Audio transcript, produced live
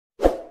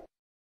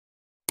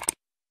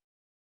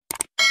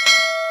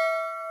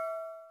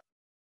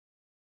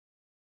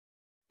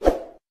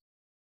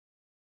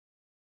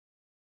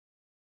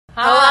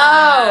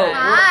Hello!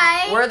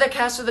 Hi! We're the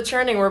cast of The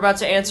Churning. We're about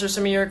to answer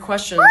some of your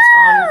questions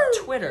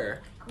on Twitter.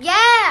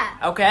 Yeah!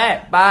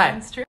 Okay, bye.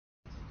 That's true.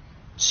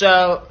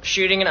 So,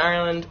 shooting in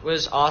Ireland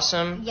was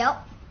awesome.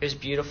 Yep. It was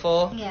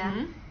beautiful.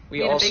 Yeah. We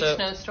had also a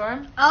big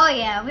snowstorm. Oh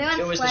yeah, we went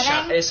it was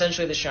sledding.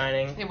 essentially The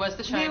Shining. It was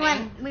The Shining.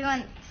 We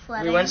went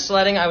sledding. We went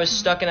sledding. I was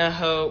stuck in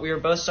we were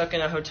both stuck in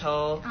a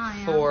hotel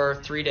for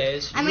 3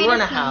 days. You were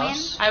in a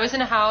house. I was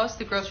in a house.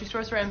 The grocery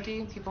stores were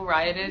empty. People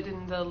rioted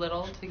in the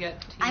Lidl to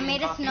get tea I made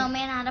and a coffee.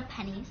 snowman out of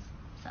pennies.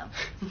 So.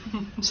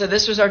 So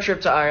this was our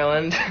trip to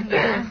Ireland,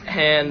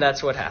 and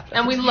that's what happened.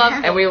 And we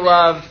loved And we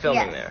loved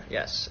filming Yes. there.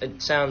 Yes,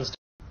 it sounds.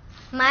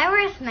 My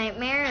worst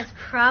nightmare is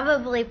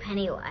probably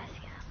Pennywise.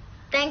 Yeah.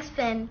 Thanks,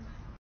 Finn.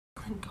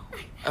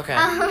 Okay.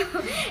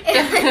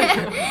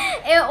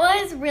 It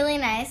was really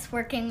nice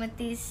working with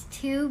these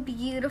two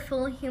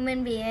beautiful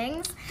human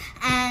beings,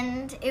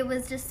 and it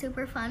was just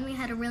super fun. We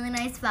had a really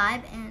nice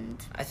vibe,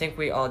 and I think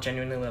we all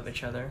genuinely love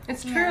each other.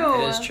 It's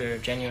true. It is true,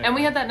 genuinely. And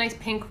we had that nice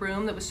pink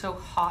room that was so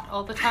hot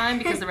all the time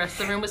because the rest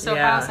of the room was so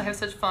Yeah. hot. So I have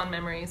such fond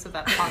memeries of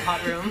that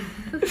hot room.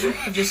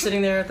 I'm just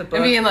sitting there at the book.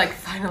 And being like,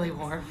 finally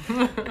warm.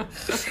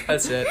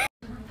 That's it.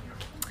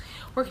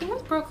 Working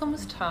with Brooklyn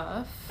was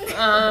tough.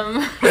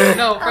 No,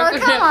 Brooklyn,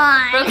 come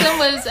on. Brooklyn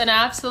was an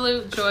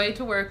absolute joy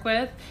to work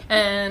with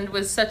and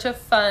was such a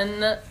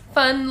fun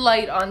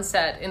light on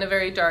set in a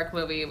very dark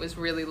movie. It was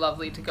really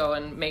lovely to go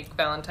and make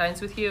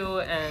Valentine's with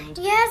you. And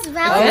yes, and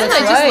Valentine's. I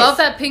just right. love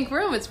that pink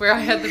room. It's where I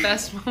had the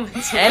best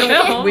moments. And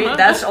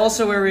that's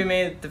also where we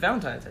made the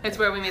Valentine's. It's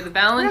where we made the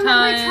Remember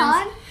Valentine's.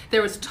 Todd?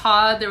 There was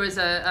Todd. There was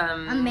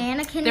a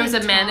mannequin. There was a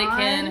named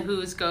mannequin Todd.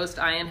 whose ghost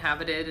I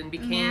inhabited and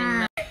became.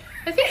 Yeah.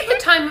 I think at the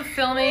time of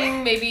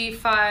filming, maybe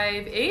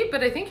 5'8",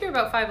 but I think you're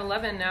about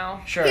 5'11" now.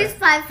 Sure. He's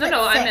 5'6".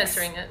 No, I'm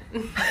answering it.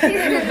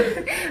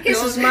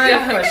 This is my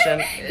question.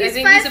 I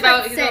think he's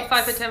about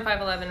 5'10",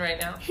 5'11" right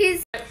now.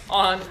 He's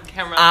On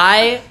camera.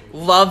 I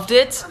loved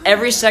it.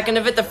 Every second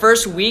of it. The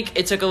first week,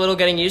 it took a little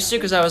getting used to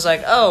because I was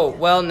like, oh,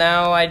 well,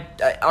 now I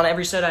on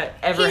every set I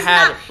ever He's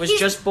had not- was he's-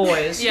 just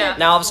boys. Yeah.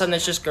 Now all of a sudden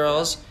it's just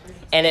girls.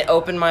 And it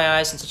opened my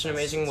eyes in such an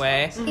amazing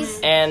way.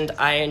 And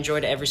I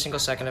enjoyed every single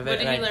second of it. What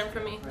did and you learn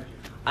from me?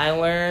 I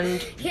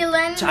learned he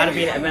learned how to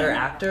be a better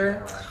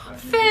actor.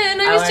 Finn,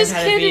 I was just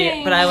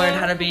kidding. But I learned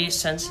how to be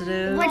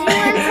sensitive. What did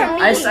you learn from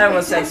me? I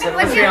was sensitive.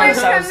 What Let's did be you learn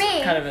honest, that from was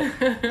me? kind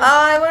of it.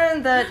 I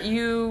learned that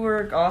you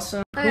were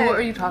awesome. Who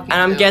are you talking to?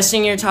 And I'm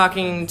guessing you're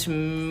talking to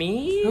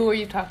me? Who are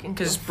you talking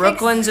to? Because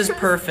Brooklyn's is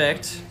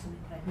perfect,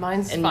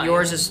 Mine's and fine.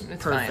 yours is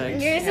It's perfect.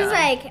 fine. Yours Yeah. is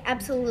like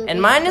absolutely. And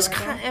mine is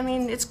adorable. kind. I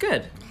mean, it's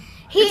good.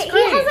 He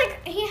great.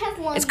 has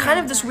long. It's kind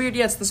of this hair. weird.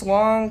 Yeah, it's this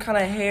long kind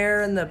of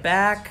hair in the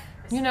back.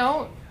 You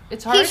know,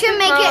 it's hard He to should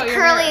make grow out it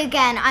your curly hair.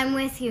 again. I'm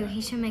with you.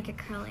 He should make it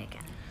curly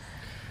again.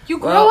 You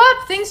grow Well-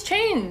 up, things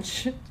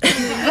change.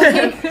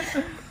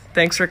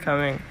 Thanks for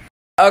coming.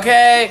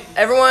 Okay,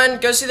 everyone,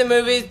 go see the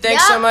movie.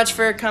 Thanks so Yep. much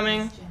for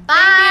coming. Bye.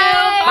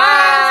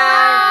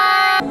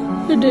 Bye.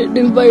 I didn't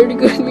invite her to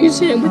go to the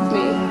museum with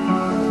me.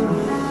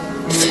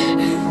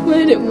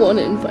 I didn't want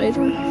to invite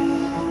her.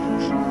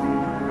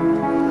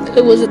 I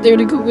wasn't there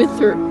to go with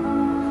her.